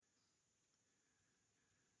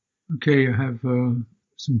Okay, I have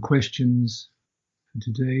some questions for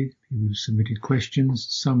today. People have submitted questions.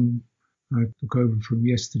 Some I took over from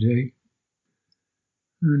yesterday.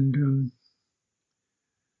 And,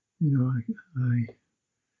 I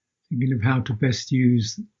thinking of how to best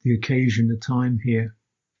use the occasion, the time here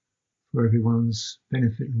for everyone's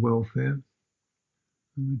benefit and welfare.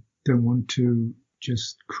 I don't want to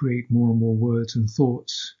just create more and more words and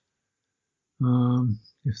thoughts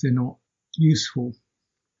if they're not useful.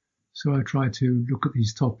 So I try to look at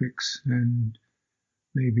these topics and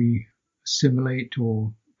maybe assimilate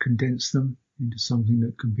or condense them into something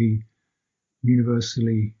that can be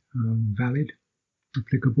universally valid,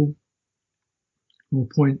 applicable, or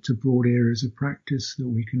point to broad areas of practice that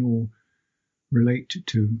we can all relate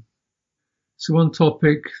to. So one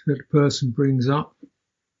topic that a person brings up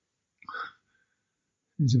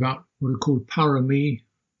is about what are called pāramī.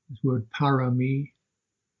 This word pāramī,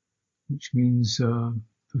 which means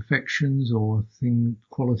perfections or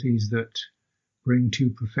qualities that bring to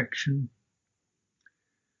perfection.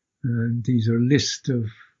 And these are a list of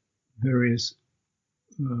various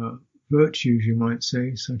virtues, you might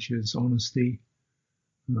say, such as honesty,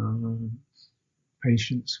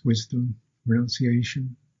 patience, wisdom,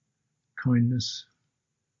 renunciation, kindness,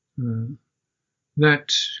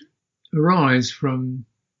 that arise from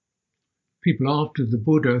people after the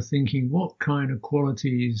Buddha thinking, what kind of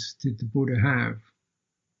qualities did the Buddha have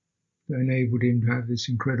that enabled him to have this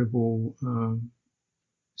incredible,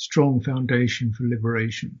 strong foundation for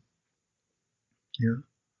liberation? Yeah.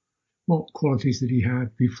 What qualities did he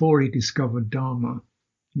have before he discovered Dharma?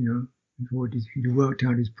 Before he worked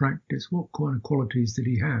out his practice, what kind of qualities did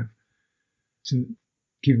he have to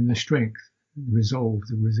give him the strength, the resolve,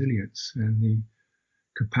 the resilience, and the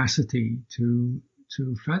capacity to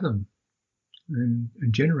fathom and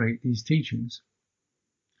generate these teachings?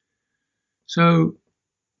 So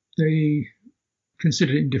they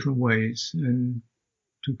consider it in different ways. And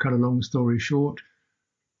to cut a long story short,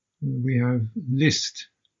 we have a list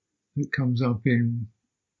that comes up in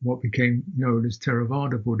what became known as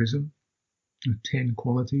Theravada Buddhism, of 10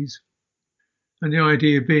 qualities. And the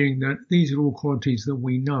idea being that these are all qualities that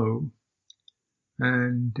we know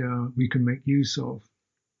and we can make use of.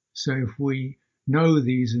 So if we know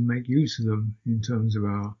these and make use of them in terms of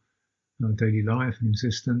our daily life and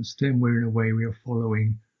existence, then we are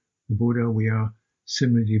following the Buddha. We are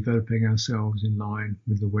similarly developing ourselves in line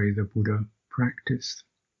with the way the Buddha practiced.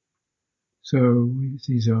 So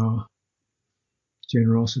these are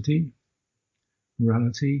generosity,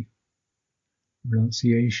 morality,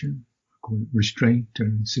 renunciation, I call it restraint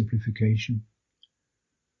and simplification.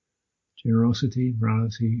 Generosity,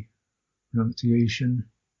 morality, renunciation,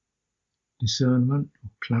 discernment or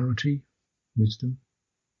clarity, wisdom,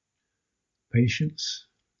 patience,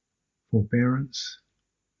 forbearance,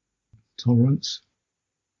 tolerance,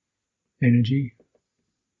 energy,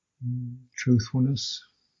 truthfulness,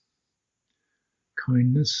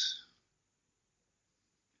 kindness,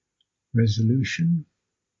 resolution,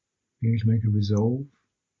 being able to make a resolve,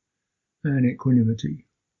 and equanimity.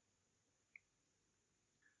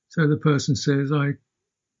 So the person says, I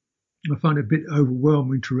find it a bit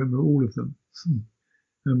overwhelming to remember all of them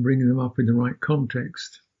and bringing them up in the right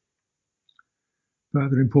context.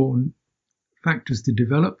 But they're important factors to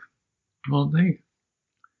develop, aren't they?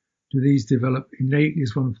 Do these develop innately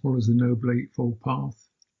as one follows the Noble Eightfold Path?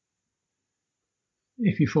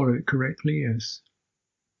 If you follow it correctly, yes.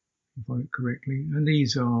 You follow it correctly. And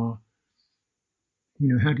these are,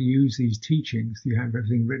 how to use these teachings. You have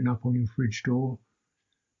everything written up on your fridge door.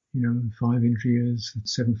 5 indriyas,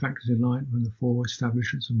 7 factors of enlightenment, the 4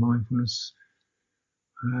 establishments of mindfulness.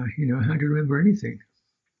 How do you remember anything?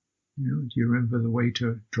 Do you remember the way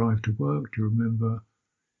to drive to work?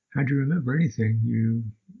 How do you remember anything?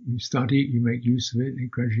 You study it, you make use of it, and it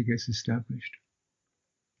gradually gets established.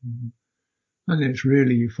 And it's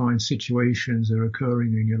really, you find situations that are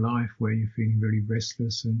occurring in your life where you're feeling really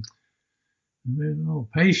restless and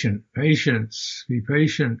patience, be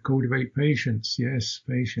patient, cultivate patience. Yes,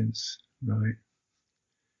 patience, right.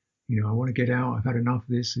 I want to get out. I've had enough of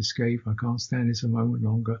this, escape. I can't stand this a moment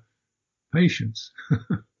longer. Patience.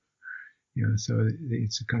 So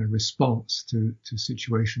it's a kind of response to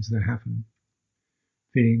situations that happen.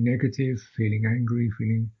 Feeling negative, feeling angry,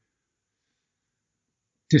 feeling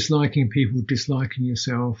disliking people, disliking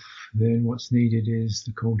yourself. Then what's needed is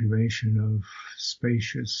the cultivation of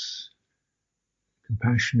spacious,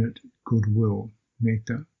 compassionate goodwill,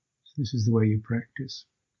 metta. This is the way you practice.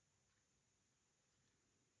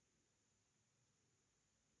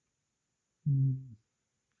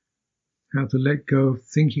 How to let go of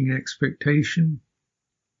thinking and expectation.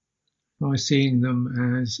 by seeing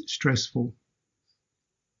them as stressful,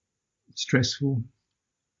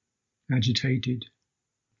 agitated,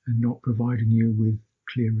 and not providing you with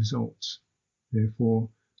clear results. Therefore,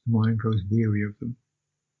 the mind grows weary of them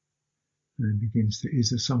and begins to,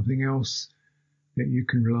 is there something else that you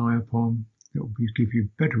can rely upon that will give you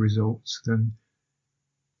better results than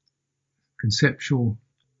conceptual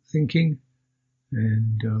thinking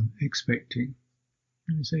and expecting?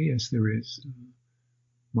 And you say, yes, there is.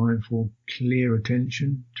 Mindful, clear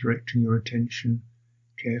attention, directing your attention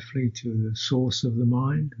carefully to the source of the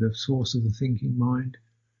mind, the source of the thinking mind.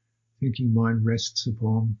 Thinking mind rests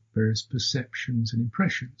upon various perceptions and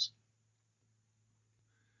impressions.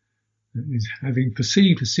 That is, having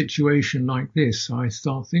perceived a situation like this, I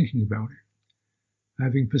start thinking about it.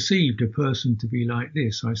 Having perceived a person to be like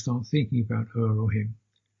this, I start thinking about her or him.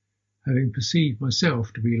 Having perceived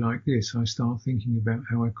myself to be like this, I start thinking about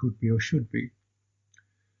how I could be or should be.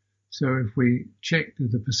 So if we check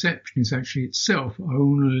that the perception is actually itself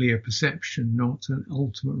only a perception, not an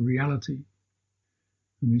ultimate reality,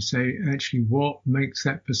 and we say, actually, what makes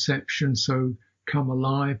that perception so come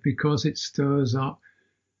alive? Because it stirs up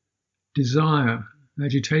desire,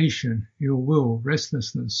 agitation, ill will,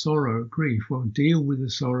 restlessness, sorrow, grief. Well, deal with the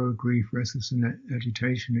sorrow, grief, restlessness, and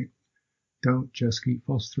agitation. Don't just keep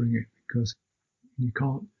fostering it, because you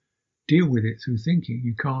can't deal with it through thinking.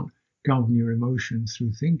 You can't govern your emotions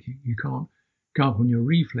through thinking. You can't govern your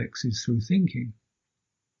reflexes through thinking.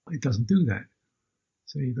 It doesn't do that.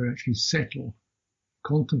 So you've got to actually settle,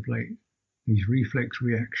 contemplate these reflex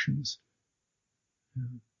reactions.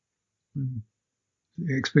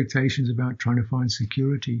 The expectations about trying to find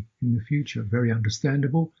security in the future, very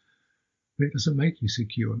understandable, but it doesn't make you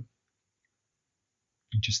secure.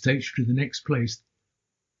 It just takes you to the next place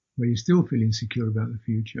where you still feel insecure about the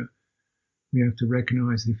future. We have to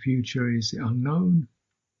recognize the future is unknown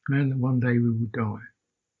and that one day we will die.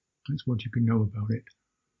 That's what you can know about it.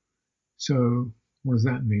 So what does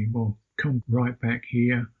that mean? Well, come right back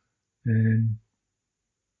here and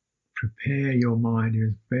prepare your mind in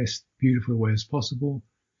as best beautiful way as possible,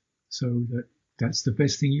 so that that's the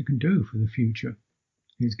best thing you can do for the future,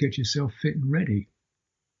 is get yourself fit and ready.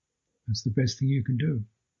 That's the best thing you can do.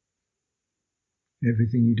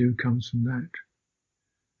 Everything you do comes from that.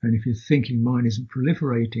 And if your thinking mind isn't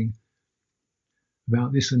proliferating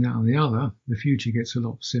about this and that and the other, the future gets a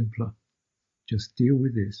lot simpler. Just deal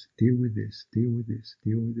with this, deal with this, deal with this,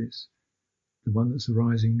 deal with this. The one that's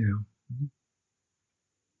arising now.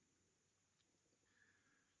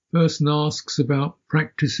 Person asks about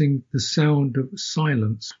practicing the sound of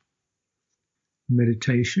silence.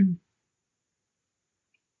 Meditation.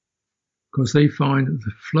 Because they find that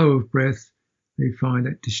the flow of breath, they find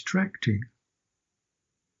that distracting.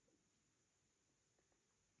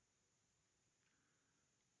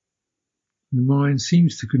 The mind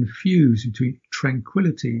seems to confuse between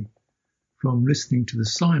tranquility from listening to the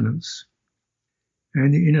silence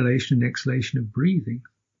and the inhalation and exhalation of breathing.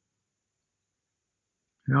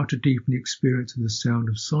 How to deepen the experience of the sound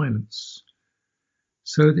of silence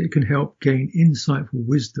so that it can help gain insightful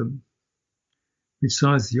wisdom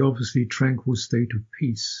besides the obviously tranquil state of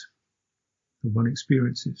peace that one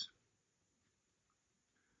experiences.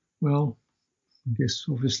 Well, I guess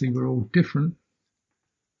obviously we're all different.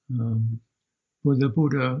 Well, the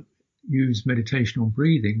Buddha used meditation on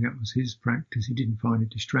breathing. That was his practice. He didn't find it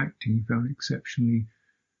distracting. He found it exceptionally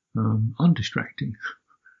undistracting,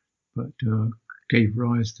 but gave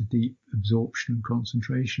rise to deep absorption and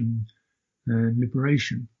concentration and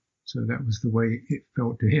liberation. So that was the way it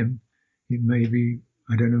felt to him. It may be,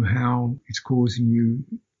 I don't know how it's causing you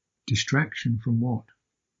distraction from what.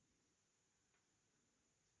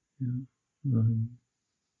 I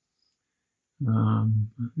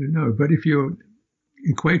don't know, but if you're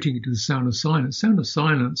equating it to the sound of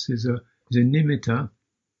silence is a nimitta,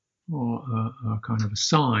 or a kind of a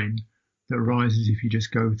sign that arises if you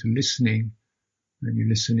just go to listening, and you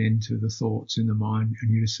listen into the thoughts in the mind,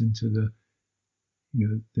 and you listen to the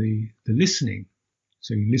listening.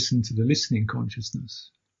 So you listen to the listening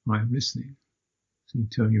consciousness. I am listening. So you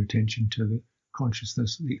turn your attention to the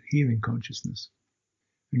consciousness, the hearing consciousness,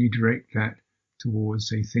 and you direct that towards,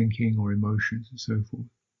 say, thinking or emotions and so forth.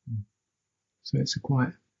 So it's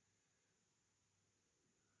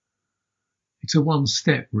a one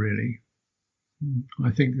step, really.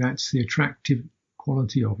 I think that's the attractive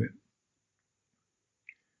quality of it.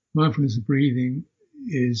 Mindfulness of breathing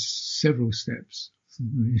is several steps.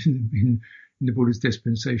 In the Buddha's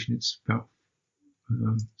dispensation, it's about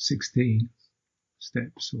 16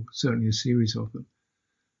 steps, or certainly a series of them.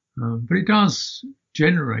 But it does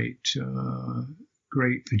generate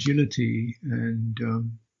great agility and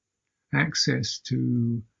access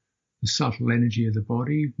to the subtle energy of the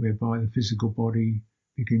body, whereby the physical body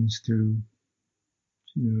begins to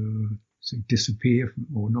disappear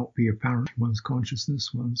or not be apparent in one's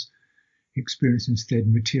consciousness. One's experience instead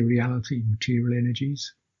materiality, material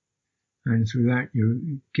energies. And through that, you're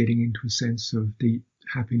getting into a sense of deep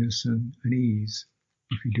happiness and ease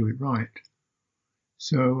if you do it right.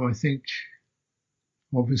 So I think,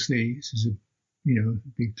 obviously, this is a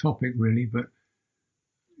big topic really, but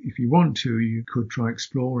if you want to, you could try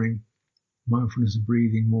exploring mindfulness of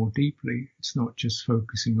breathing more deeply. It's not just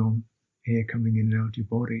focusing on air coming in and out of your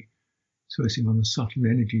body. It's focusing on the subtle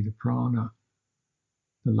energy, the prana,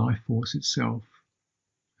 the life force itself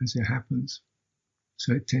as it happens.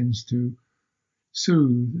 So it tends to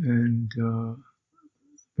soothe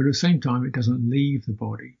but at the same time, it doesn't leave the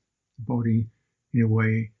body. The body, in a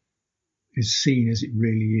way, is seen as it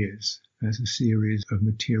really is, as a series of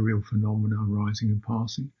material phenomena arising and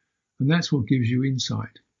passing. And that's what gives you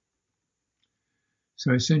insight.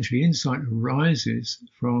 So essentially, insight arises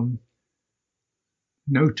from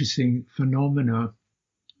noticing phenomena,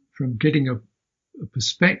 from getting a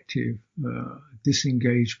perspective, a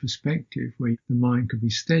disengaged perspective, where the mind could be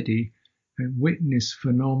steady and witness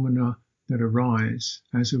phenomena that arise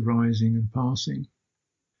as arising and passing.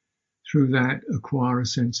 Through that, acquire a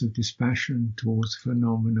sense of dispassion towards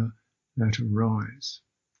phenomena that arise.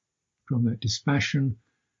 From that dispassion,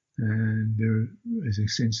 and there is a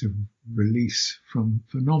sense of release from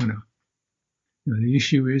phenomena. Now, the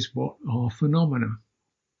issue is, what are phenomena?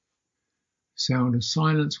 Sound of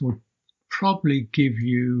silence will probably give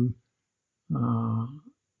you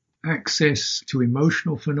access to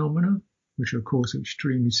emotional phenomena, which are, of course,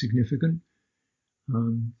 extremely significant.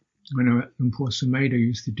 I know Lumpur Sumedho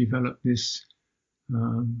used to develop this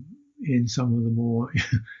in some of the more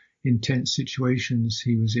intense situations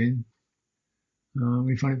he was in.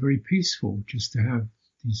 We find it very peaceful just to have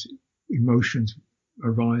these emotions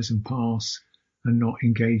arise and pass and not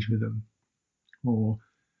engage with them, or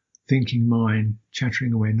thinking mind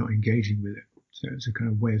chattering away and not engaging with it. So it's a kind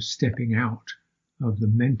of way of stepping out of the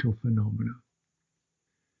mental phenomena.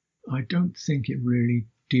 I don't think it really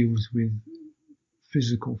deals with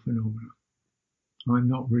physical phenomena. I'm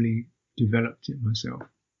not really developed it myself.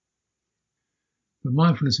 But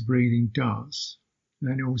mindfulness of breathing does,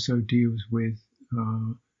 and it also deals with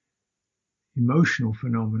emotional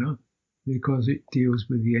phenomena, because it deals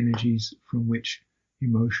with the energies from which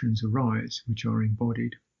emotions arise, which are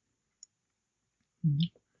embodied.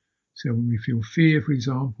 So when we feel fear, for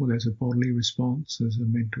example, there's a bodily response, there's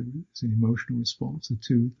an emotional response. The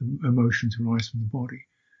two emotions arise from the body.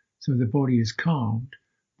 So the body is calmed,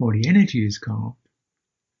 body energy is calmed,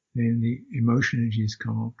 then the emotion energy is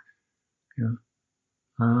calmed. Yeah.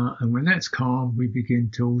 And when that's calm, we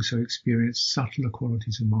begin to also experience subtler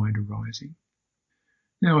qualities of mind arising.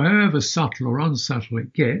 Now, however subtle or unsubtle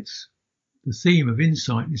it gets, the theme of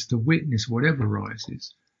insight is to witness whatever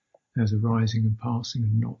arises as arising and passing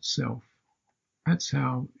and not self. That's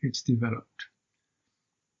how it's developed.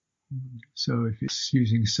 So if it's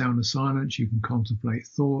using sound of silence, you can contemplate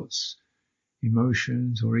thoughts,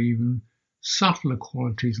 emotions, or even subtler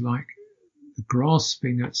qualities like the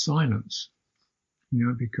grasping at silence.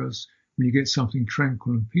 Because when you get something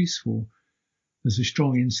tranquil and peaceful, there's a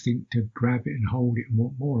strong instinct to grab it and hold it and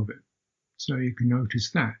want more of it. So you can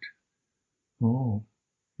notice that. Oh,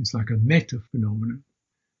 it's like a meta phenomenon.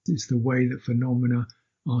 It's the way that phenomena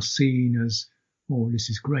are seen as, oh, this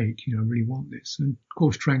is great, I really want this. And of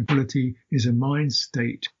course, tranquility is a mind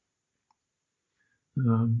state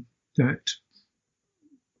that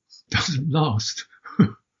doesn't last.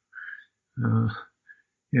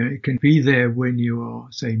 It can be there when you are,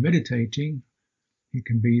 say, meditating. It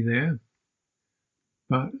can be there.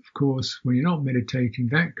 But of course, when you're not meditating,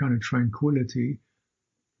 that kind of tranquility,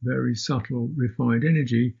 very subtle, refined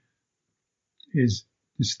energy, is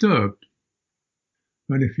disturbed.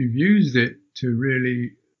 But if you've used it to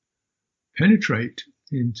really penetrate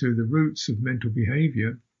into the roots of mental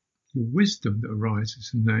behavior, your wisdom that arises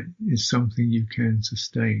from that is something you can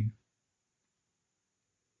sustain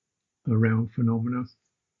around phenomena.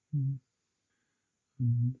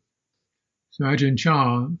 So Ajahn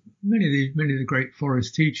Chah, many of the great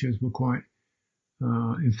forest teachers were quite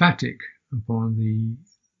emphatic upon the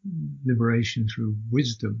liberation through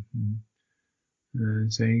wisdom,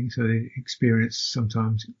 saying so they experience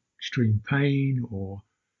sometimes extreme pain or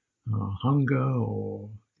hunger or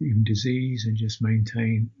even disease, and just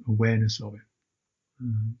maintain awareness of it,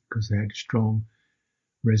 because they had a strong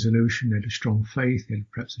resolution, they had a strong faith, they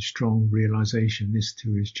had perhaps a strong realization, this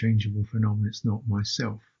too is changeable phenomenon, it's not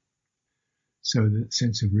myself. So the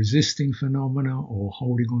sense of resisting phenomena or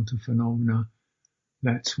holding on to phenomena,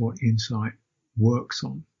 that's what insight works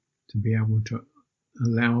on, to be able to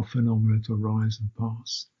allow phenomena to arise and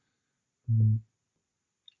pass.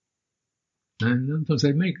 And sometimes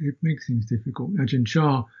it makes things difficult. Ajahn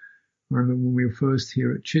Chah, I remember when we were first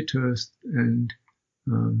here at Chithurst, and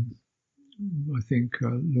I think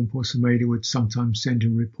Luang Por Sumedho would sometimes send a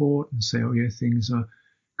report and say, oh yeah, things are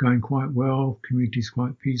going quite well, community's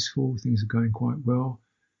quite peaceful, things are going quite well.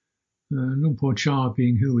 Luang Por Chah,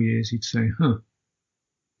 being who he is, he'd say, you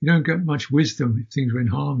don't get much wisdom if things are in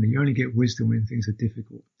harmony. You only get wisdom when things are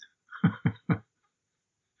difficult.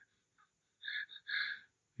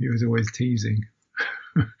 He was always teasing,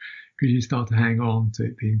 because you start to hang on to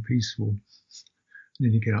it being peaceful, and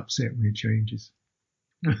then you get upset when it changes.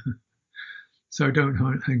 So don't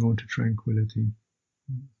hang on to tranquility.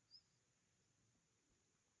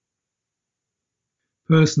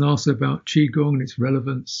 Person asks about Qigong and its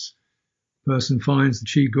relevance. Person finds the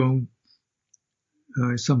Qigong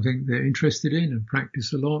is something they're interested in and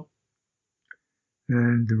practice a lot,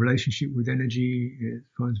 and the relationship with energy it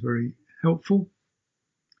finds very helpful.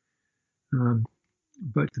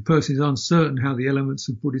 But the person is uncertain how the elements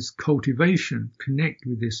of Buddhist cultivation connect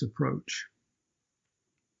with this approach.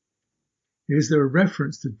 Is there a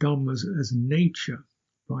reference to Dhammas as nature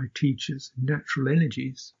by teachers, natural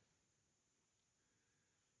energies?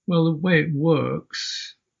 Well, the way it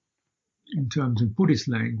works in terms of Buddhist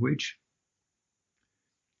language,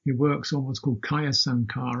 it works on what's called kaya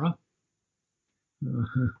sankhara,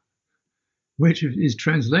 which is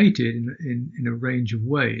translated in a range of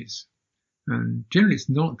ways. And generally it's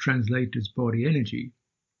not translated as body energy,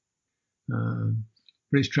 but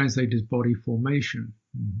it's translated as body formation.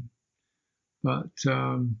 But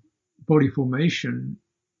body formation,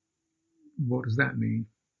 what does that mean?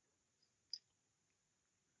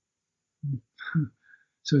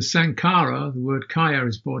 So sankhara, the word kaya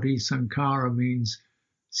is body, sankhara means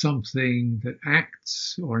something that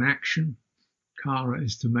acts or an action. Kara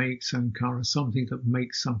is to make, sankhara, something that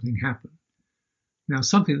makes something happen. Now,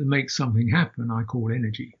 something that makes something happen, I call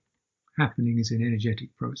energy. Happening is an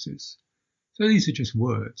energetic process. So these are just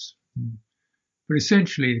words. But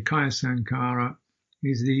essentially, the kaya sankhara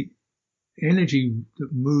is the energy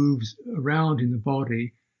that moves around in the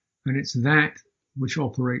body, and it's that which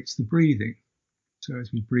operates the breathing. So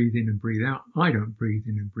as we breathe in and breathe out, I don't breathe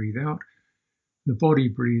in and breathe out. The body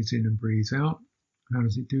breathes in and breathes out. How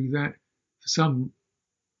does it do that? For some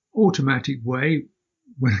automatic way,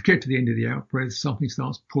 when I get to the end of the out-breath, something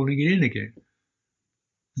starts pulling it in again,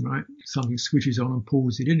 right? Something switches on and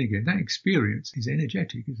pulls it in again. That experience is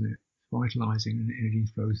energetic, isn't it? Vitalizing, and energy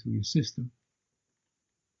flows through your system.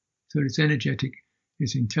 So it's energetic,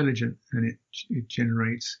 it's intelligent, and it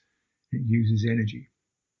generates, it uses energy.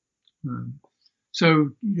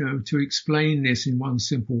 So, to explain this in one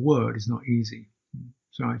simple word is not easy.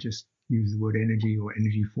 So I just use the word energy or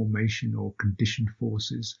energy formation or conditioned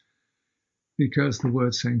forces, because the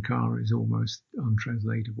word sankhara is almost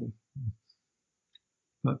untranslatable.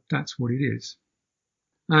 But that's what it is.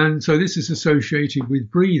 And so this is associated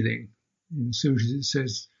with breathing. In the sutras it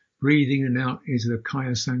says breathing in and out is the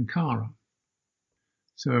kaya sankhara.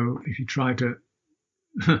 So if you try to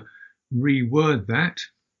reword that,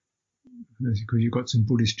 because you've got some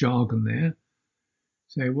Buddhist jargon there,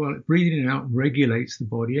 say, well, breathing in and out regulates the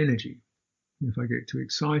body energy. If I get too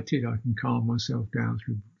excited, I can calm myself down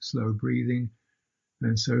through slow breathing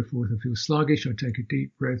and so forth. I feel sluggish, I take a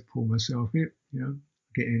deep breath, pull myself in,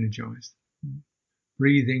 get energized.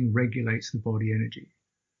 Breathing regulates the body energy.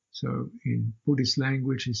 So in Buddhist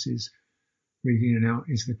language, this is breathing in and out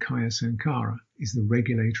is the kaya sankhara, is the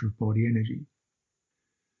regulator of body energy.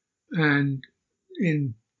 And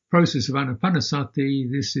in process of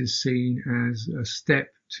anapanasati, this is seen as a step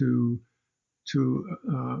to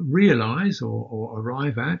realize or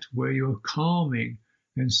arrive at where you're calming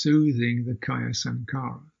and soothing the kaya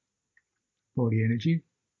sankhara, body energy.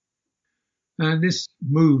 And this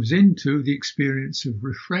moves into the experience of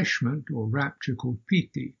refreshment or rapture called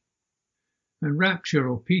Pīti. And rapture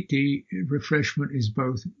or Pīti, refreshment, is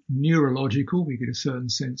both neurological, we get a certain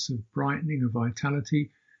sense of brightening, of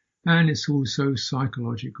vitality, and it's also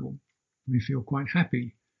psychological. We feel quite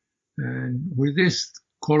happy. And with this,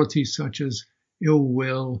 qualities such as ill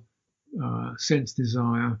will, sense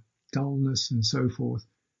desire, dullness, and so forth,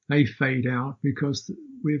 they fade out because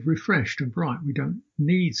we're refreshed and bright. We don't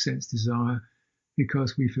need sense desire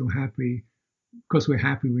because we feel happy. Because we're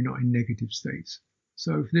happy, we're not in negative states.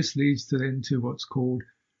 So this leads to what's called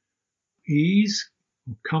ease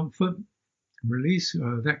or comfort, release,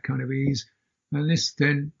 that kind of ease. And this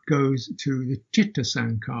then goes to the citta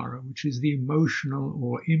sankhara, which is the emotional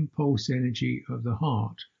or impulse energy of the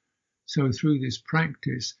heart. So through this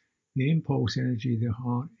practice, the impulse energy of the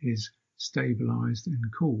heart is stabilized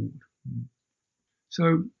and cooled.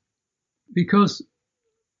 So because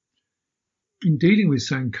in dealing with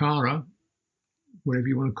sankhara, whatever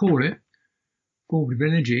you want to call it, formative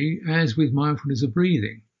energy, as with mindfulness of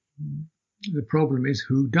breathing, the problem is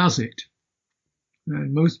who does it.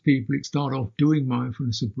 And most people start off doing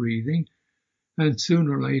mindfulness of breathing and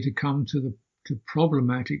sooner or later come to the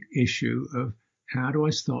problematic issue of how do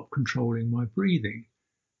I stop controlling my breathing?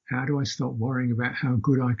 How do I stop worrying about how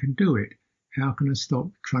good I can do it? How can I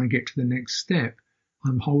stop trying to get to the next step?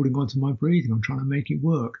 I'm holding on to my breathing. I'm trying to make it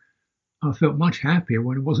work. I felt much happier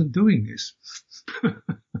when I wasn't doing this.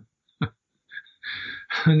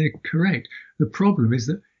 And they're correct. The problem is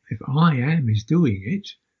that if I am is doing it,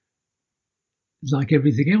 like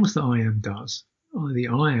everything else that I am does, the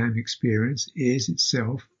I am experience is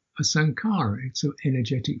itself a sankhara. It's an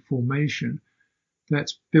energetic formation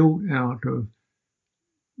that's built out of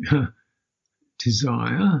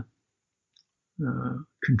desire,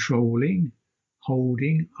 controlling,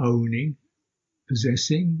 holding, owning,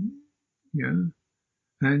 possessing, and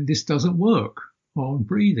this doesn't work on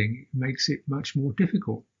breathing. It makes it much more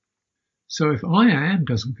difficult. So if I am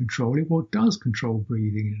doesn't control it, what does control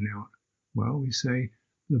breathing in and out? Well, we say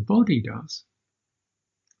the body does.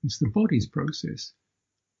 It's the body's process.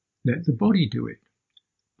 Let the body do it.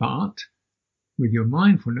 But with your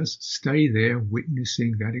mindfulness, stay there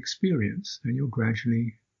witnessing that experience, and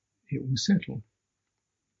it will settle.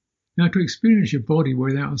 Now, to experience your body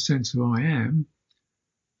without a sense of I am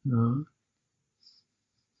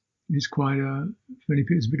is quite many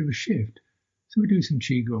people, it's a bit of a shift. So we do some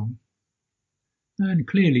Qigong. And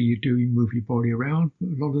clearly you move your body around, but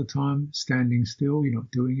a lot of the time standing still, you're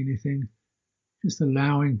not doing anything, just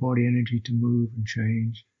allowing body energy to move and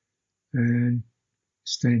change, and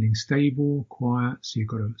standing stable, quiet, so you've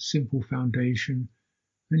got a simple foundation,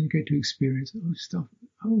 and you get to experience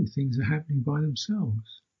things are happening by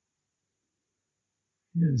themselves.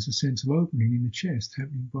 There's a sense of opening in the chest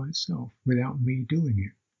happening by itself without me doing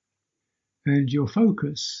it. And your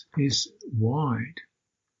focus is wide.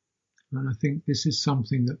 And I think this is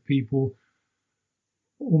something that people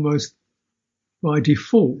almost by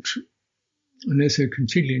default, unless they're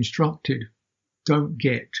continually instructed, don't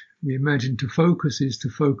get. We imagine to focus is to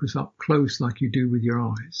focus up close like you do with your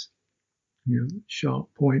eyes.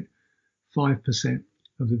 Sharp point, 5%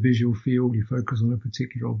 of the visual field, you focus on a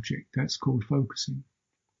particular object. That's called focusing.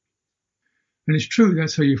 And it's true,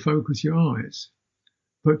 that's how you focus your eyes.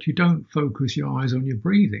 But you don't focus your eyes on your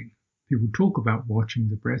breathing. People talk about watching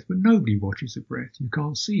the breath, but nobody watches the breath. You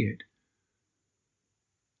can't see it.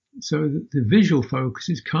 So the visual focus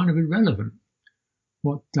is kind of irrelevant.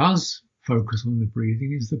 What does focus on the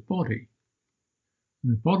breathing is the body.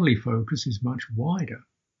 And the bodily focus is much wider,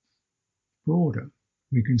 broader.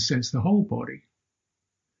 We can sense the whole body.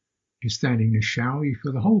 If you're standing in a shower, you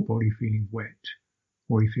feel the whole body feeling wet.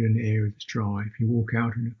 Or you feel an area that's dry. If you walk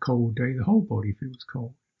out on a cold day, the whole body feels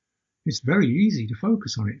cold. It's very easy to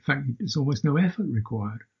focus on it. In fact, there's almost no effort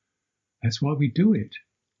required. That's why we do it.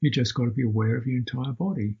 You just got to be aware of your entire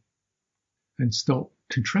body and stop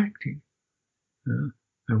contracting.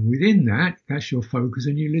 And within that, that's your focus,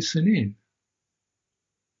 and you listen in.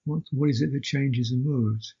 What is it that changes and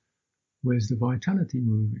moves? Where's the vitality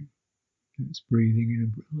moving? It's breathing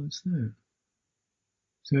in and it's there.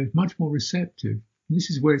 So it's much more receptive. And this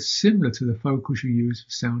is where it's similar to the focus you use for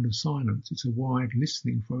sound of silence. It's a wide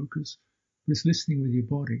listening focus, but it's listening with your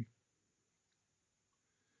body.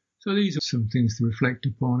 So these are some things to reflect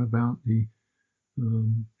upon about the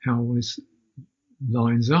how all this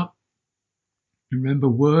lines up. Remember,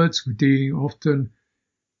 words, we're dealing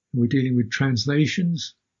with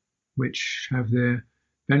translations, which have their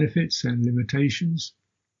benefits and limitations.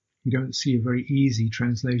 You don't see a very easy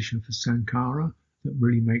translation for sankhara that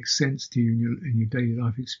really makes sense to you in your daily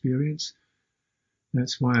life experience.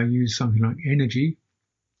 That's why I use something like energy,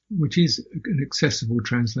 which is an accessible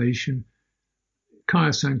translation.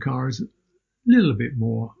 Kaya sankhara is a little bit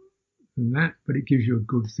more than that, but it gives you a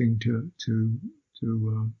good thing to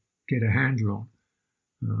get a handle on.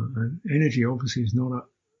 And energy obviously is not a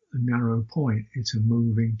narrow point. It's a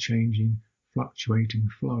moving, changing, fluctuating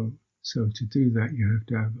flow. So to do that, you have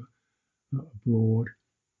to have a broad,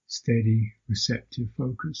 steady, receptive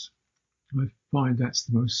focus. I find that's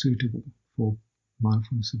the most suitable for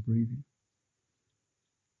mindfulness of breathing.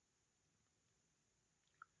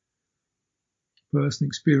 Person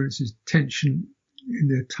experiences tension in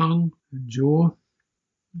their tongue and jaw.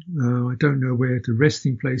 I don't know where the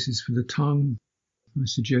resting place is for the tongue. I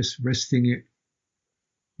suggest resting it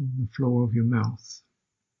on the floor of your mouth.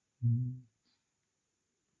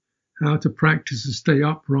 How to practice to stay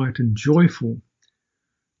upright and joyful,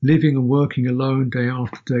 living and working alone day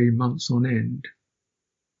after day, months on end.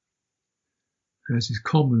 As is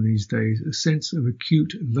common these days, a sense of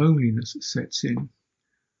acute loneliness sets in.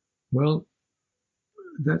 Well,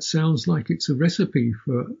 that sounds like it's a recipe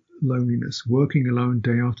for loneliness, working alone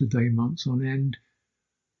day after day, months on end.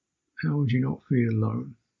 How would you not feel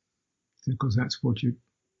alone? Because that's what you're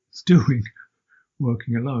doing,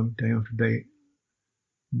 working alone day after day.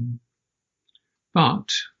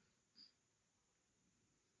 But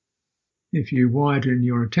if you widen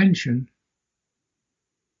your attention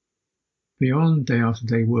beyond day after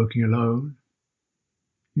day working alone,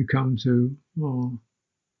 you come to,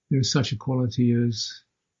 there is such a quality as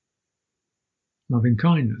loving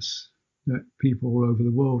kindness that people all over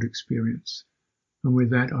the world experience. And with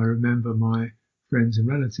that, I remember my friends and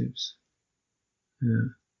relatives.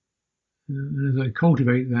 And as I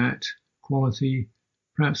cultivate that quality,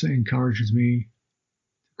 perhaps that encourages me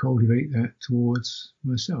to cultivate that towards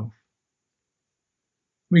myself.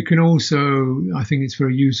 We can also, I think it's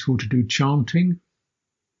very useful to do chanting.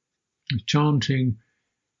 Chanting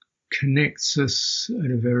connects us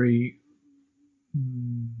at a very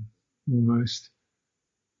almost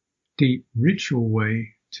deep ritual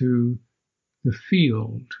way to the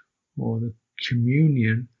field or the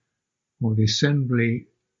communion or the assembly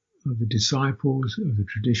of the disciples of the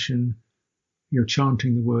tradition. You're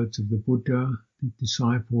chanting the words of the Buddha, the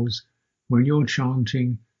disciples. When you're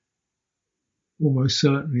chanting, almost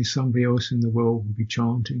certainly somebody else in the world will be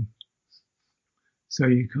chanting. So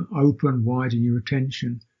you can widen your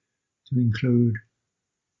attention to include,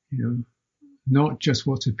 not just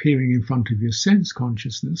what's appearing in front of your sense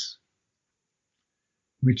consciousness,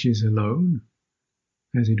 which is alone,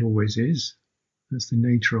 as it always is. That's the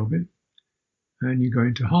nature of it. And you go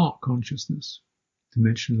into heart consciousness,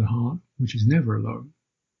 dimension of the heart, which is never alone.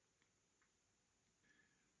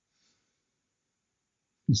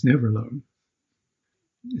 It's never alone.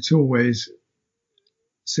 It's always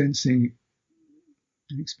sensing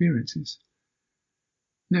experiences.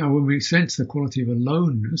 Now, when we sense the quality of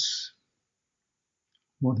aloneness,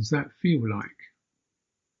 what does that feel like?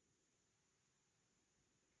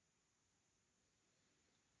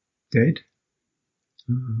 Dead,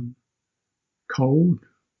 cold,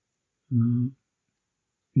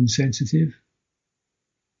 insensitive,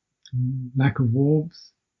 lack of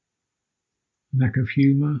warmth, lack of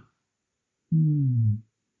humour.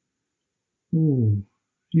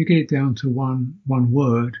 You get it down to one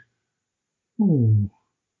word.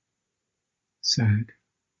 Sad.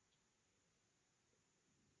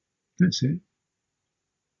 That's it.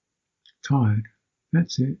 Tired.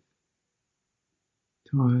 That's it.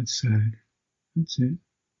 Tired, sad. That's it.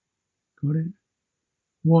 Got it?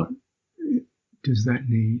 What does that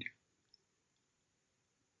need?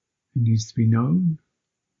 It needs to be known,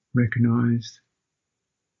 recognized,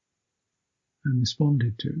 and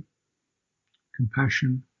responded to.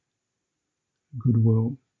 Compassion,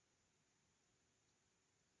 goodwill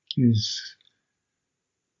is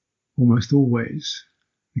almost always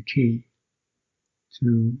the key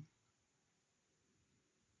to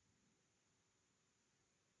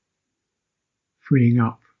freeing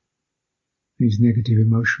up these negative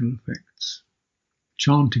emotional effects.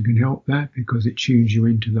 Chanting can help that because it tunes you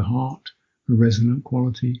into the heart, a resonant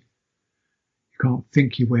quality. You can't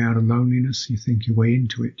think your way out of loneliness, you think your way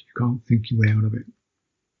into it. You can't think your way out of it,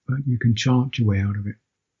 but you can chant your way out of it.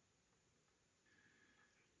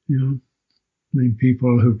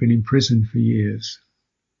 People who've been in prison for years,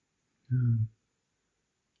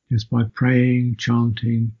 just by praying,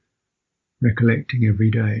 chanting, recollecting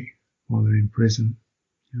every day while they're in prison.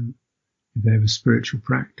 If they have a spiritual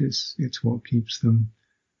practice, it's what keeps them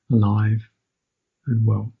alive and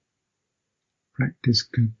well. Practice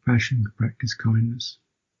compassion, practice kindness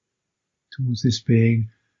towards this being,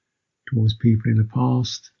 towards people in the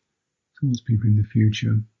past, towards people in the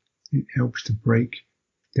future. It helps to break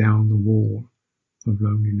down the wall of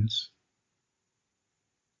loneliness.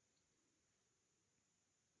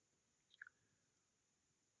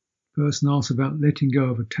 Person asks about letting go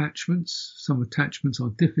of attachments. Some attachments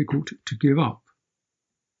are difficult to give up.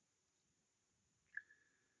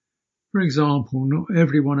 For example, not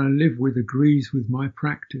everyone I live with agrees with my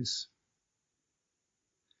practice.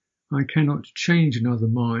 I cannot change another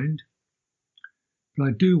mind, but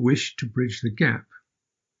I do wish to bridge the gap.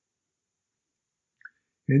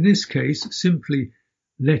 In this case, simply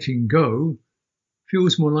letting go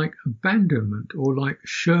feels more like abandonment or like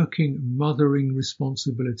shirking mothering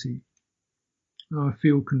responsibility. I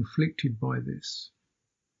feel conflicted by this.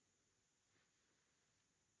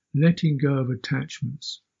 Letting go of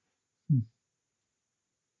attachments.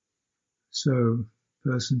 So,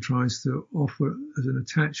 person tries to offer as an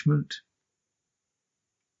attachment.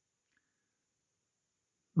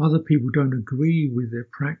 Other people don't agree with their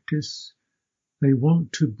practice. They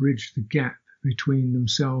want to bridge the gap between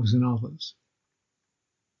themselves and others.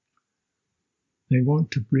 They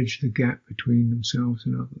want to bridge the gap between themselves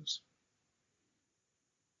and others.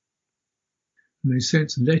 And they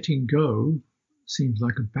sense letting go seems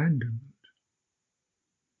like abandonment.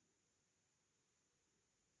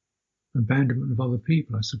 Abandonment of other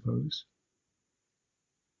people, I suppose.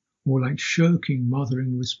 Or like shirking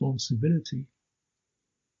mothering responsibility.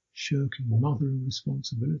 Shirking mothering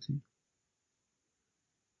responsibility.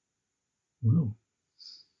 Well,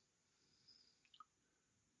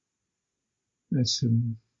 that's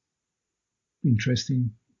some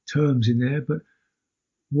interesting terms in there, but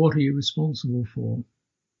what are you responsible for?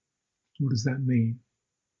 What does that mean?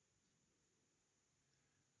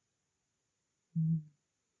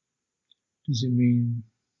 Does it mean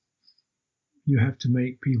you have to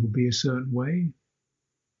make people be a certain way?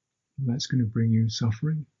 Well, that's going to bring you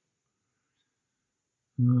suffering.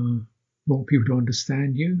 Want people to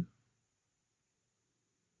understand you?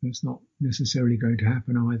 That's not necessarily going to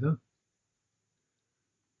happen either.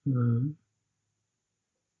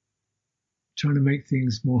 Trying to make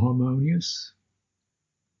things more harmonious,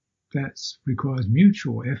 that requires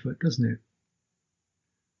mutual effort, doesn't it?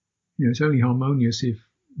 It's only harmonious if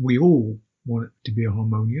we all want it to be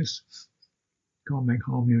harmonious. You can't make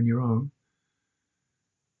harmony on your own.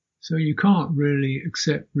 So you can't really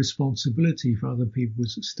accept responsibility for other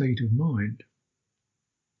people's state of mind.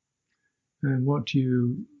 And what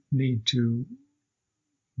you need to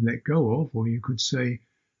let go of, or you could say,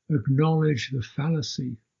 acknowledge the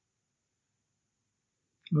fallacy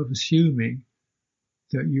of assuming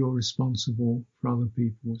that you're responsible for other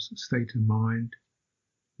people's state of mind,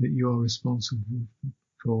 that you're responsible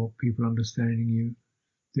for people understanding you,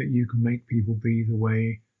 that you can make people be the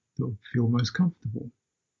way that will feel most comfortable.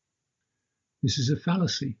 This is a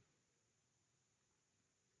fallacy.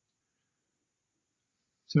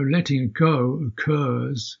 So letting it go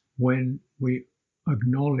occurs when we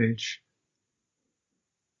acknowledge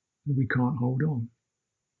that we can't hold on.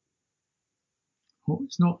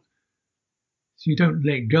 It's not, so you don't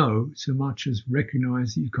let go so much as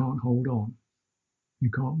recognize that you can't hold on.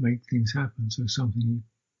 You can't make things happen. So something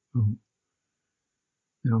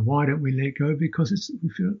Now, why don't we let go? Because we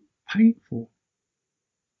feel painful.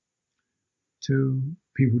 To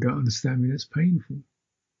people who don't understand me, that's painful.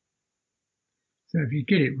 So if you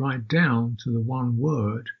get it right down to the one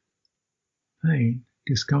word, pain,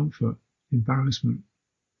 discomfort, embarrassment,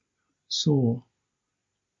 sore,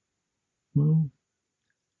 well,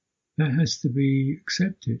 that has to be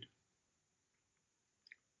accepted.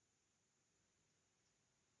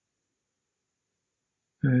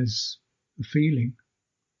 As a feeling,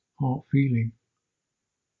 heart feeling.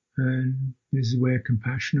 And this is where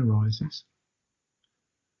compassion arises.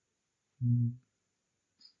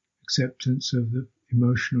 Acceptance of the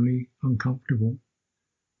emotionally uncomfortable,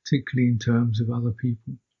 particularly in terms of other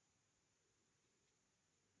people.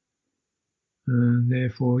 And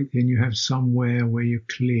therefore, then you have somewhere where you're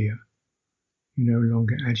clear. You're no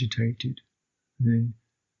longer agitated. And then,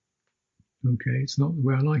 okay, it's not the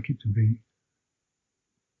way I like it to be.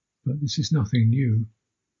 But this is nothing new.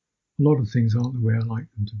 A lot of things aren't the way I like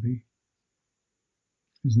them to be.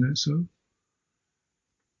 Isn't that so?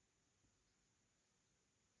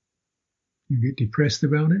 You get depressed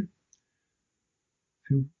about it,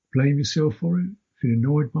 blame yourself for it, feel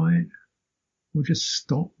annoyed by it, or just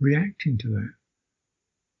stop reacting to that.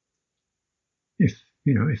 If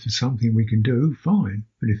there's something we can do, fine.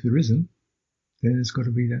 But if there isn't, then there's got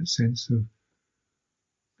to be that sense of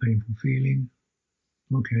painful feeling.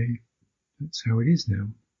 Okay, that's how it is now.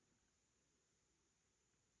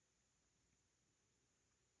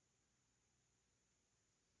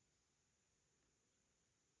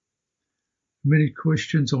 Many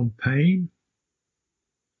questions on pain.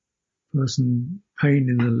 Pain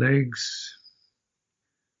in the legs,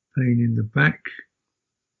 pain in the back,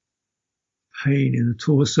 pain in the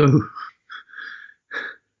torso.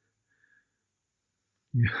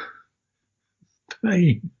 Yeah.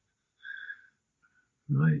 Pain.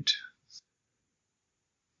 Right. It's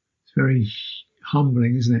very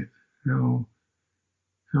humbling, isn't it?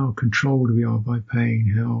 How controlled we are by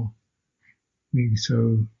pain, how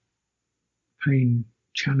pain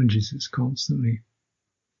challenges us constantly.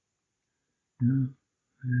 Yeah.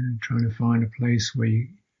 and trying to find a place where you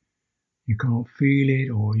can't feel it,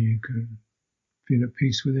 or you can feel at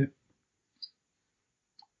peace with it.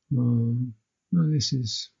 Well, this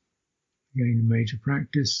is again a major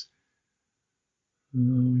practice. We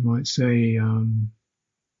might say,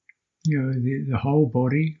 the whole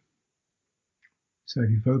body. So if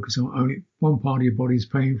you focus on only one part of your body is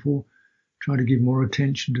painful, try to give more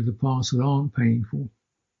attention to the parts that aren't painful.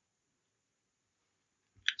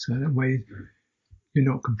 So that way you're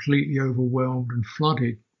not completely overwhelmed and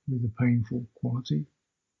flooded with the painful quality.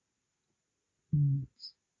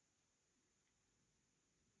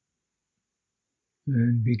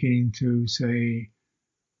 And beginning to, say,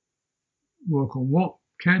 work on what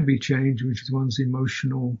can be changed, which is one's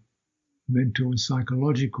emotional, mental and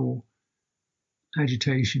psychological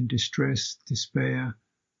agitation, distress, despair,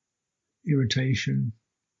 irritation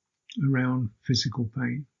around physical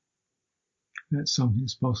pain. That's something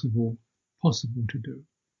that's possible to do.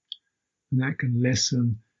 And that can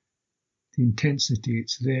lessen the intensity.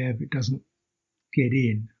 It's there, but it doesn't get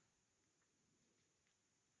in.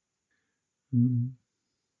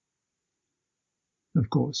 Of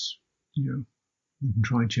course, we can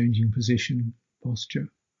try changing position, posture.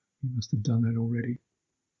 You must have done that already.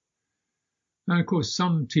 And of course,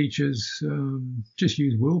 some teachers just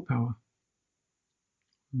use willpower.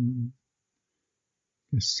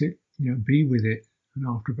 Just sit, be with it. And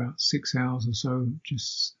after about 6 hours or so,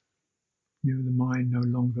 just, the mind no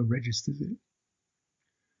longer registers it.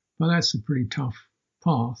 But that's a pretty tough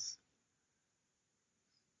path.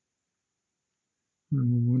 A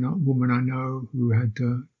woman I know who had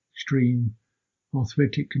extreme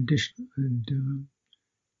arthritic condition, and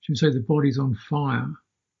she would say the body's on fire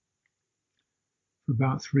for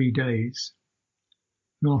about 3 days.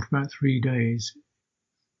 And after about 3 days,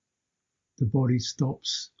 the body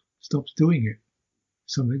stops doing it.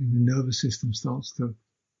 Something in the nervous system starts to,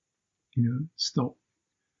 stop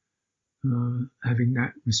having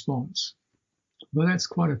that response. But that's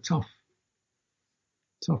quite a tough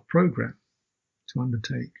program to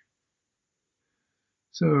undertake.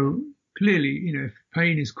 So clearly, if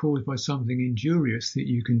pain is caused by something injurious that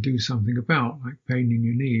you can do something about, like pain in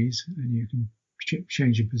your knees, and you can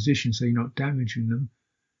change your position so you're not damaging them,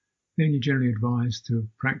 then you're generally advised to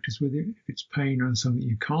practice with it. If it's pain on something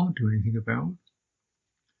you can't do anything about,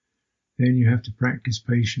 then you have to practice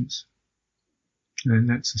patience. And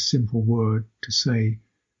that's a simple word to say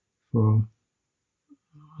for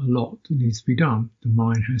a lot that needs to be done. The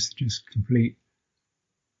mind has to just complete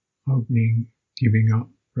opening, giving up,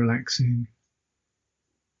 relaxing,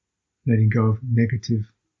 letting go of negative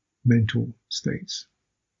mental states.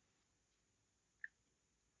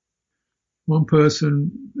 One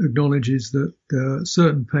person acknowledges that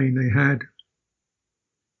certain pain they had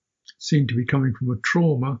seemed to be coming from a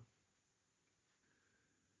trauma,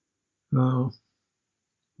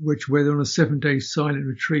 which, whether on a 7-day silent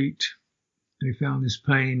retreat, they found this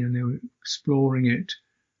pain and they were exploring it,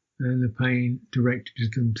 and the pain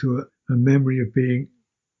directed them to a memory of being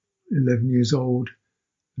 11 years old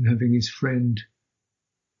and having his friend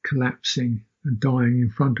collapsing and dying in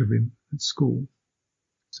front of him at school.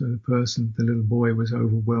 So the little boy, was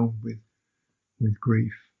overwhelmed with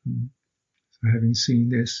grief. And so having seen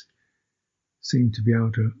this, seemed to be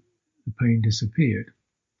able to, the pain disappeared.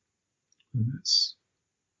 And that's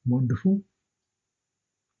wonderful.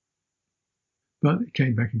 But it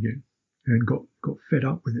came back again and got fed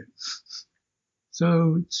up with it.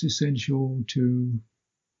 So it's essential to,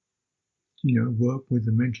 work with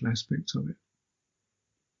the mental aspects of it.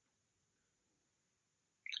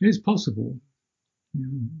 It is possible.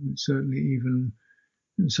 Certainly even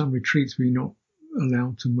in some retreats where you're not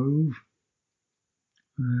allowed to move,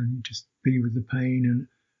 and you just be with the pain. And,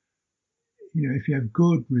 if you have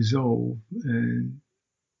good resolve, and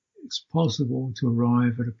it's possible to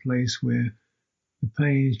arrive at a place where the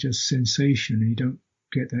pain is just sensation and you don't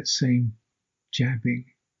get that same jabbing.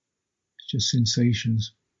 It's just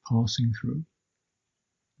sensations passing through.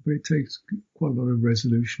 But it takes quite a lot of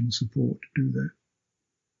resolution and support to do that.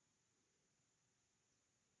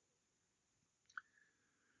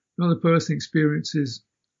 Another person experiences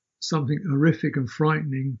something horrific and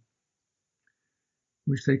frightening,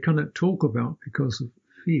 which they cannot talk about because of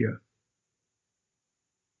fear.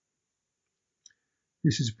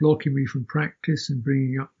 This is blocking me from practice and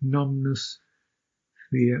bringing up numbness,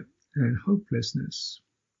 fear, and hopelessness.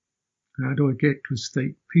 How do I get to a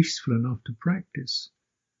state peaceful enough to practice?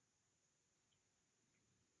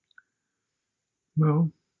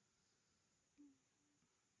 Well,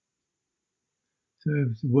 so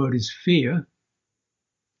if the word is fear,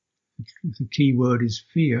 if the key word is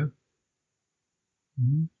fear,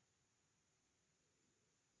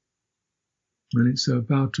 And it's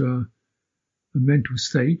about a mental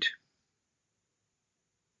state.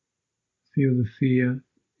 Feel the fear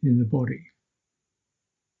in the body.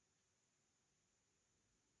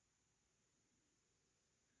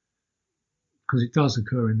 Because it does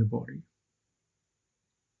occur in the body.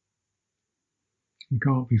 You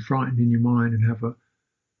can't be frightened in your mind and have a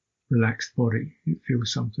relaxed body. It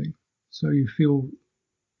feels something. So you feel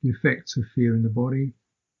the effects of fear in the body.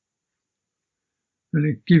 And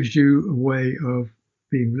it gives you a way of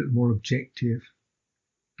being a little more objective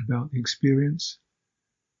about the experience.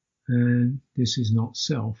 And this is not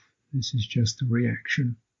self. This is just a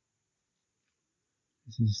reaction.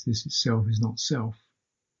 This itself is not self.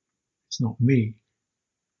 It's not me.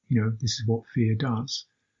 This is what fear does.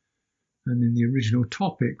 And then the original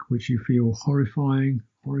topic, which you feel horrifying,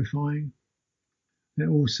 that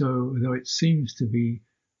also, though it seems to be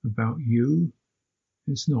about you,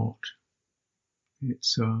 it's not.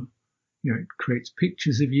 It's, it creates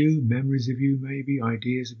pictures of you, memories of you, maybe,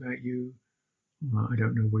 ideas about you. I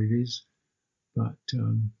don't know what it is, but,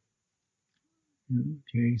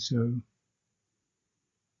 okay, so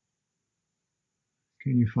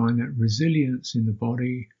can you find that resilience in the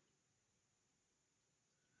body?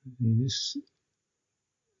 There's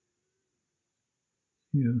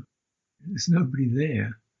nobody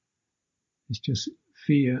there. It's just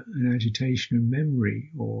fear and agitation and memory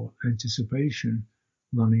or anticipation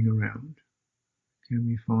running around. Can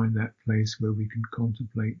we find that place where we can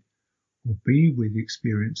contemplate or be with the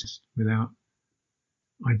experiences without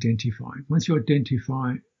identifying? Once you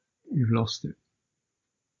identify, you've lost it.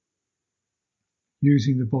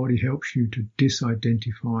 Using the body helps you to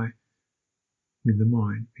disidentify with the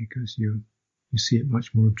mind because you see it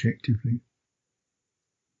much more objectively.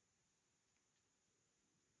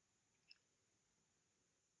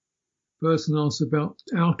 Person asks about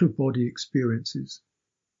out-of-body experiences.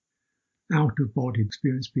 Out-of-body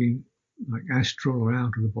experience being like astral or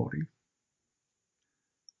out of the body.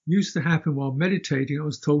 Used to happen while meditating. I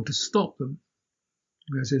was told to stop them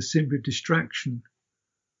as a simple distraction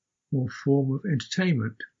or form of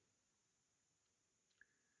entertainment.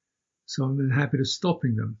 So I'm in the habit of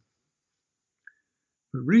stopping them.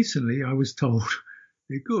 But recently I was told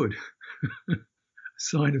they're good. A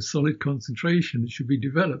sign of solid concentration that should be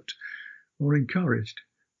developed or encouraged.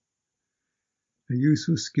 A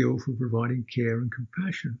useful skill for providing care and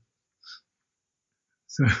compassion.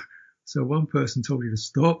 So one person told you to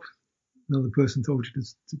stop, another person told you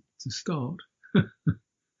to start.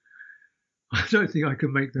 I don't think I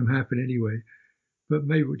can make them happen anyway, but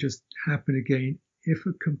maybe it will just happen again if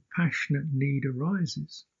a compassionate need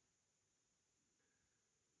arises.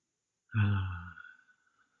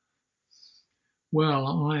 Well,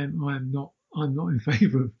 I'm not in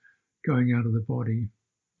favour of going out of the body.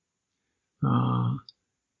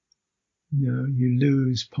 You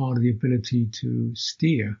lose part of the ability to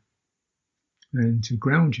steer and to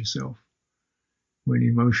ground yourself. When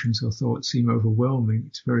emotions or thoughts seem overwhelming,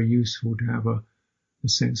 it's very useful to have a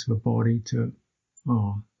sense of a body to,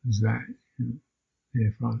 there's that.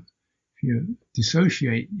 If you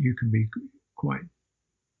dissociate, you can be quite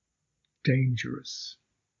dangerous.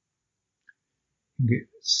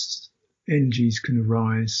 Energies can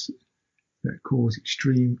arise that cause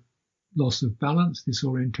extreme loss of balance,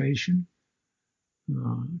 disorientation.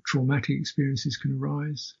 Traumatic experiences can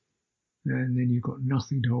arise, and then you've got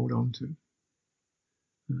nothing to hold on to.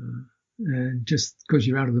 And just because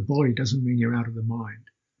you're out of the body doesn't mean you're out of the mind.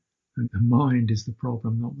 And the mind is the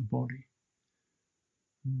problem, not the body.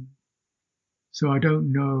 So I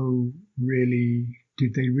don't know really,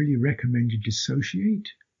 did they really recommend you dissociate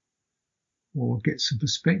or get some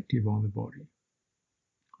perspective on the body?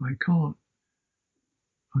 I can't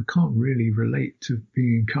really relate to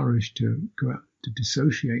being encouraged to go out to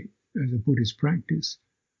dissociate as a Buddhist practice.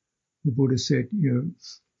 The Buddha said,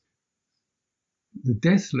 the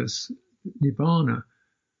deathless nibbana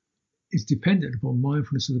is dependent upon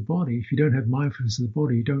mindfulness of the body. If you don't have mindfulness of the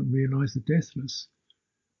body, you don't realize the deathless.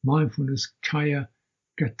 Mindfulness, kaya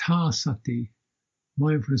gata sati,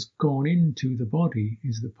 mindfulness gone into the body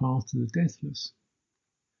is the path to the deathless.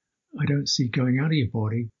 I don't see going out of your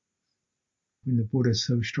body when the Buddha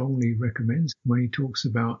so strongly recommends, when he talks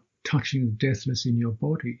about touching the deathless in your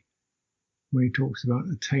body, when he talks about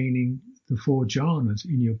attaining the 4 jhanas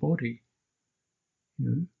in your body,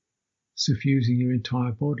 suffusing your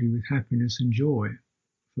entire body with happiness and joy,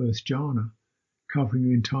 1st jhana, covering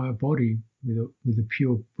your entire body with a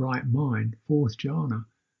pure, bright mind, 4th jhana.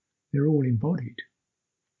 They're all embodied.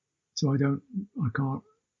 So I can't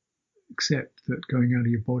accept that going out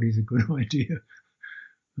of your body is a good idea.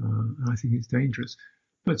 I think it's dangerous.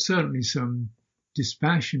 But certainly some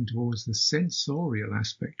dispassion towards the sensorial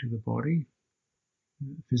aspect of the body,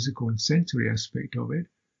 the physical and sensory aspect of it,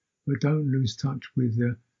 but don't lose touch with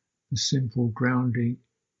the simple grounding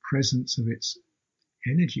presence of its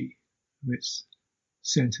energy, of its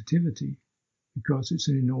sensitivity, because it's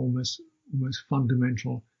an enormous, almost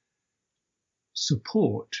fundamental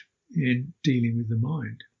support in dealing with the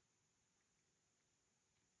mind.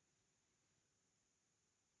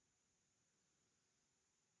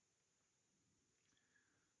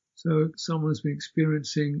 So someone has been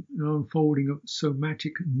experiencing an unfolding of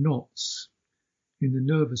somatic knots in the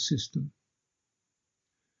nervous system.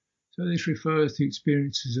 So this refers to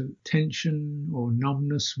experiences of tension or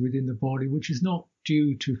numbness within the body, which is not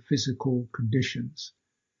due to physical conditions.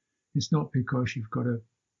 It's not because you've got a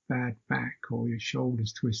bad back or your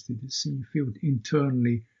shoulder's twisted. It's you feel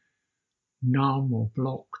internally numb or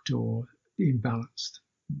blocked or imbalanced.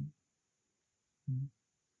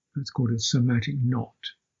 That's called a somatic knot.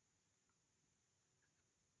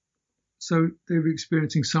 So they're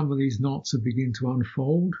experiencing some of these knots that begin to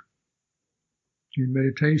unfold in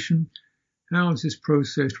meditation. How is this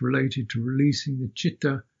process related to releasing the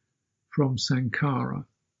citta from sankhara?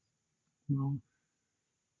 Well,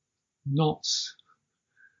 knots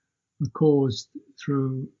are caused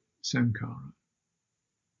through sankhara.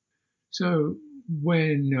 So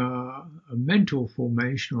when a mental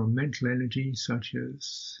formation or a mental energy such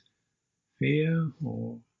as fear,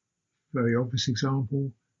 or very obvious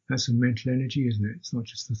example, that's a mental energy, isn't it? It's not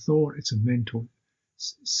just a thought, it's a mental,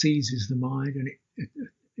 seizes the mind, and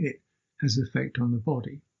it has an effect on the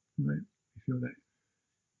body, right? You feel that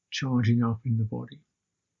charging up in the body.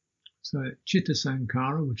 So citta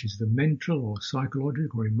sankhara, which is the mental or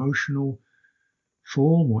psychological or emotional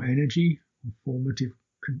form or energy or formative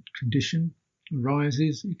condition,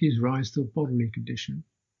 arises, it gives rise to a bodily condition,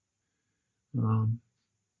 because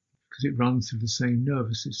it runs through the same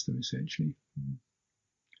nervous system essentially.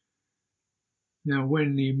 Now,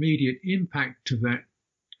 when the immediate impact of that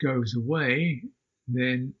goes away,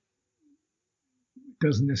 then it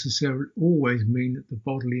doesn't necessarily always mean that the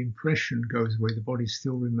bodily impression goes away. The body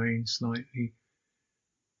still remains slightly,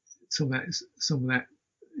 some of that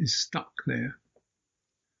is stuck there.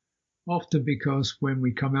 Often because when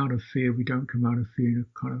we come out of fear, we don't come out of fear in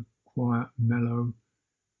a kind of quiet, mellow,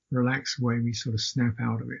 relaxed way. We sort of snap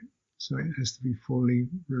out of it. So it has to be fully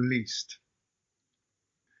released.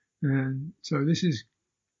 And so this is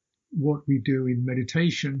what we do in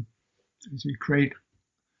meditation, is we create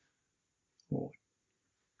or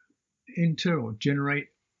enter or generate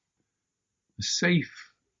a safe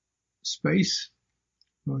space,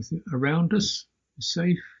 both around us,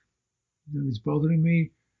 safe, nobody's bothering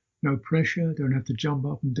me, no pressure, don't have to jump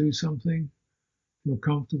up and do something, feel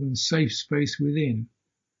comfortable in a safe space within.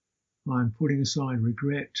 I'm putting aside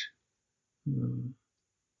regret,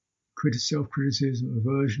 self-criticism,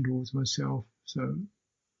 aversion towards myself. So,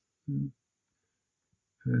 and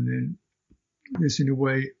then this in a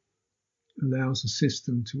way allows the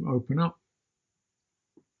system to open up,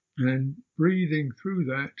 and breathing through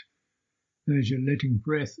that, as you're letting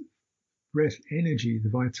breath energy, the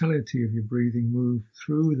vitality of your breathing move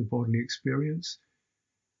through the bodily experience,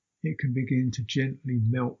 it can begin to gently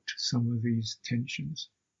melt some of these tensions.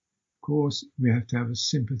 Of course, we have to have a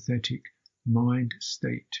sympathetic mind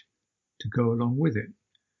state to go along with it.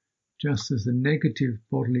 Just as the negative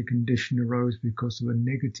bodily condition arose because of a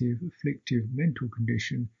negative afflictive mental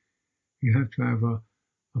condition, you have to have a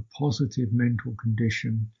positive mental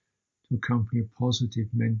condition to accompany a positive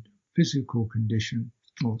physical condition,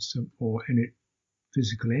 or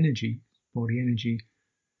physical energy, body energy.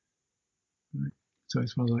 Right? So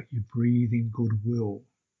it's like you're breathing goodwill,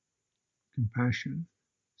 compassion,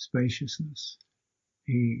 spaciousness,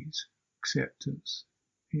 ease, acceptance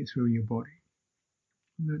through your body.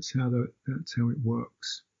 And that's how it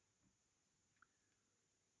works.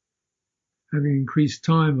 Having increased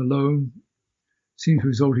time alone seems to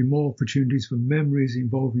result in more opportunities for memories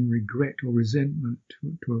involving regret or resentment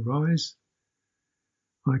to arise.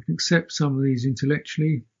 I can accept some of these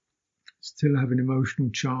intellectually, still have an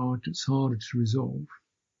emotional charge that's harder to resolve.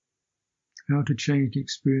 How to change the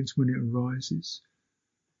experience when it arises.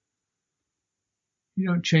 You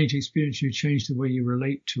don't change the experience, you change the way you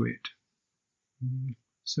relate to it.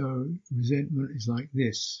 So resentment is like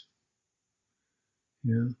this.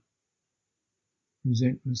 Yeah.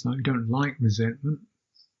 Resentment's like, I don't like resentment,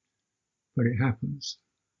 but it happens.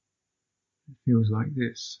 It feels like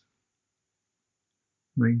this.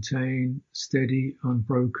 Maintain steady,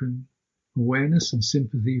 unbroken awareness and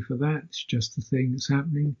sympathy for that. It's just the thing that's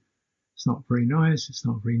happening. It's not very nice, it's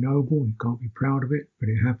not very noble, you can't be proud of it, but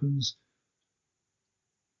it happens.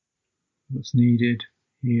 what's needed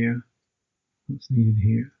here, what's needed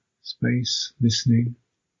here. Space, listening,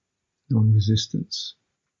 non-resistance,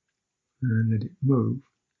 and let it move.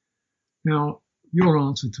 Now, your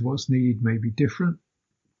answer to what's needed may be different,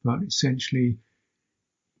 but essentially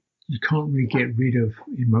you can't really get rid of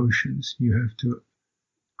emotions. You have to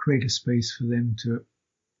create a space for them to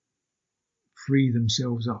free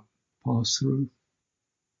themselves up, pass through.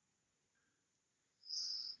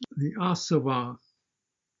 The āsava.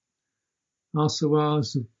 Āsava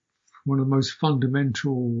is one of the most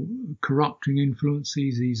fundamental corrupting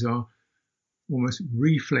influences. These are almost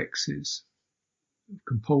reflexes,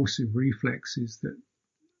 compulsive reflexes that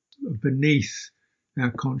are beneath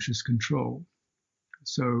our conscious control.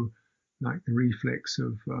 So, like the reflex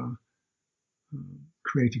of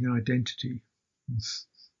creating an identity,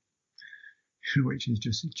 which is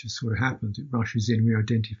just, it just sort of happens. It rushes in, we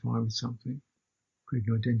identify with something, create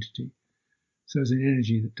an identity. So there's an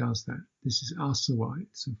energy that does that. This is āsava.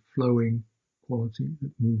 It's a flowing quality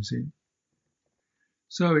that moves in.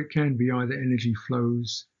 So it can be either energy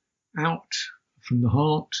flows out from the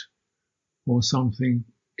heart, or something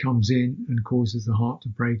comes in and causes the heart to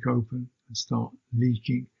break open and start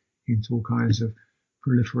leaking into all kinds of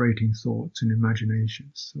proliferating thoughts and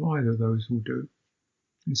imaginations. So either of those will do.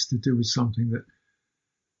 It's to do with something that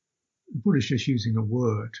the Buddha's just using a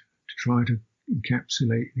word to try to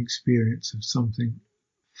encapsulate an experience of something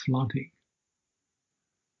flooding.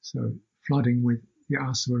 So flooding with the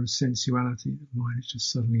āsava of sensuality, the mind is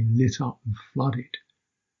just suddenly lit up and flooded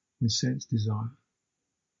with sense desire.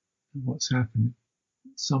 And what's happened?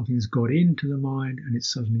 Something's got into the mind and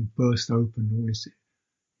it's suddenly burst open, all this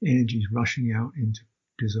energy is rushing out into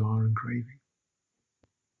desire and craving.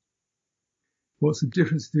 What's the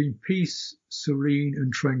difference between peace, serene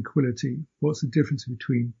and tranquility? What's the difference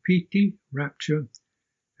between Pīti, rapture,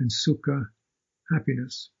 and sukha,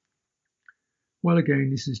 happiness? Well, again,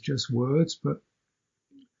 this is just words, but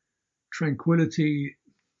tranquility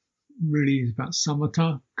really is about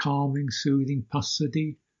samatha, calming, soothing,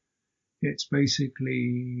 passaddhi. It's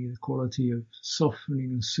basically the quality of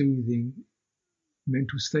softening and soothing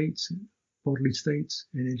mental states, bodily states,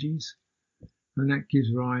 energies, and that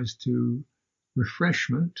gives rise to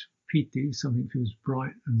refreshment, Pīti. Something feels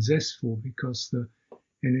bright and zestful because the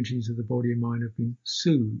energies of the body and mind have been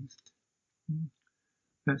soothed.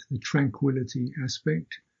 That's the tranquility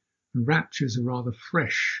aspect. And rapture is a rather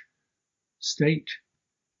fresh state,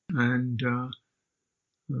 and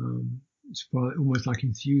it's almost like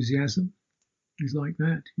enthusiasm. It's like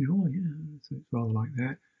that, oh yeah, so it's rather like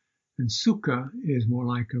that. And sukha is more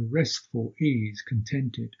like a restful ease,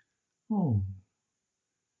 contented. Oh.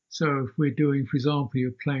 So if we're doing, for example,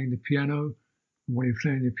 you're playing the piano, and when you're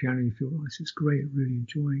playing the piano, you feel, oh, this is great, I'm really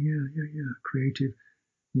enjoying, yeah, creative.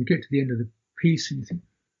 And you get to the end of the piece and you think,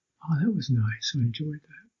 oh, that was nice, I enjoyed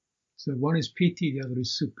that. So one is Pīti, the other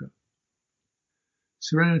is sukha.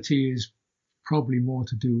 Serenity is probably more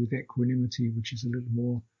to do with equanimity, which is a little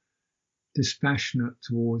more dispassionate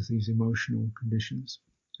towards these emotional conditions.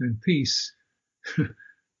 And peace,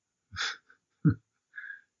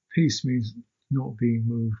 peace means not being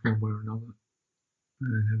moved one way or another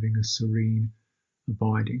and having a serene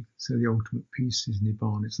abiding. So the ultimate peace is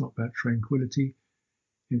nibbana. It's not about tranquility.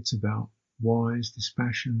 It's about wise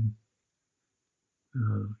dispassion.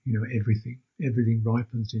 Everything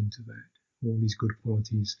ripens into that. All these good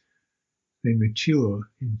qualities, they mature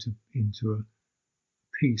into a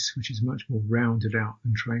peace which is much more rounded out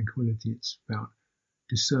than tranquility. It's about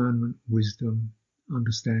discernment, wisdom,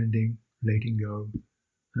 understanding, letting go.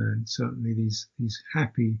 And certainly these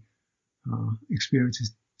happy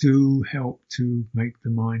experiences do help to make the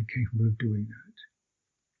mind capable of doing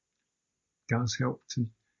that. It does help to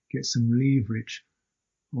get some leverage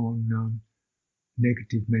on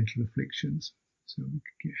negative mental afflictions. So we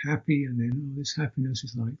could get happy and then, this happiness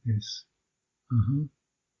is like this.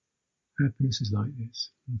 Happiness is like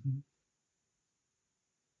this.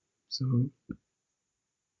 So,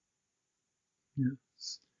 yeah,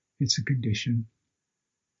 it's a condition.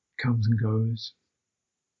 Comes and goes.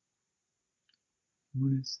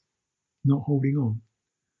 One is not holding on.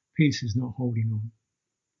 Peace is not holding on.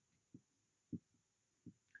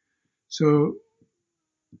 So,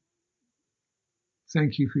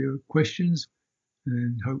 thank you for your questions,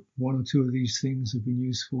 and hope one or two of these things have been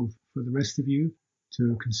useful for the rest of you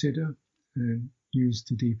to consider and use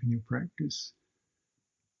to deepen your practice.